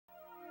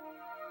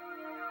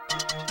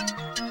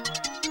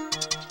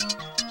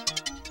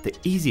The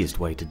easiest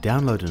way to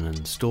download and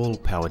install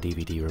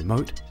PowerDVD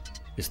Remote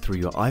is through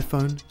your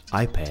iPhone,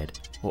 iPad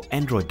or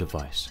Android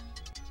device.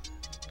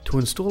 To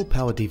install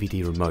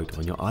PowerDVD Remote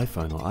on your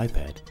iPhone or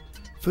iPad,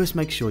 first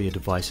make sure your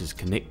device is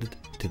connected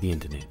to the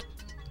internet.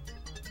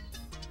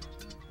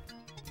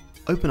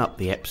 Open up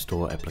the App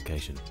Store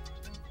application.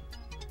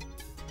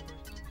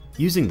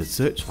 Using the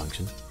search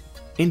function,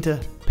 enter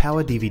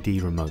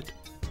PowerDVD Remote.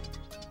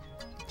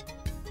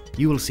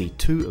 You will see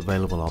two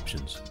available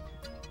options.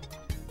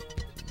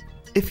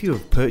 If you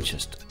have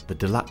purchased the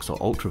Deluxe or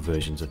Ultra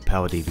versions of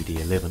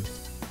PowerDVD 11,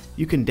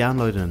 you can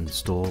download and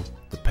install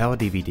the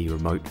PowerDVD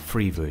Remote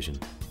free version.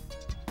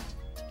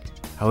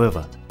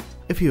 However,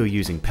 if you are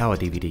using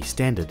PowerDVD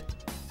Standard,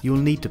 you will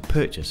need to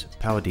purchase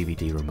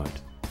PowerDVD Remote.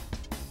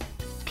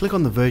 Click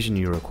on the version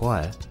you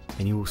require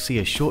and you will see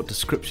a short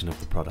description of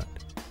the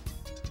product.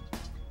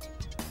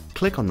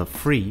 Click on the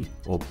free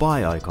or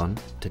buy icon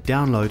to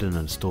download and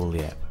install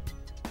the app.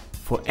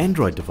 For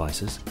Android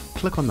devices,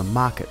 click on the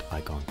Market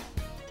icon.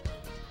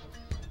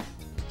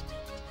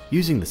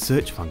 Using the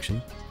search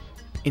function,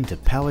 enter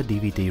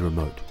PowerDVD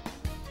Remote.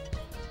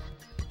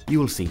 You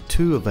will see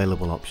two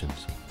available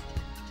options.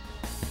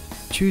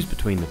 Choose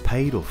between the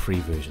paid or free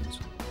versions.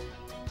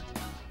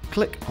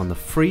 Click on the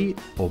free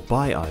or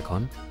buy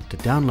icon to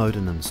download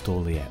and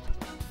install the app.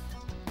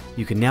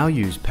 You can now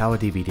use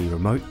PowerDVD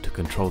Remote to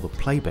control the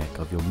playback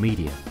of your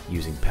media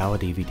using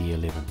PowerDVD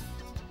 11.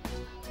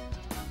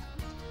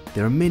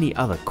 There are many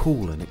other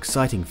cool and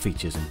exciting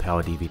features in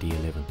PowerDVD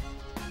 11.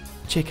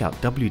 Check out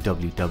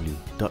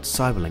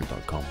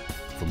www.cyberlink.com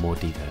for more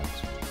details.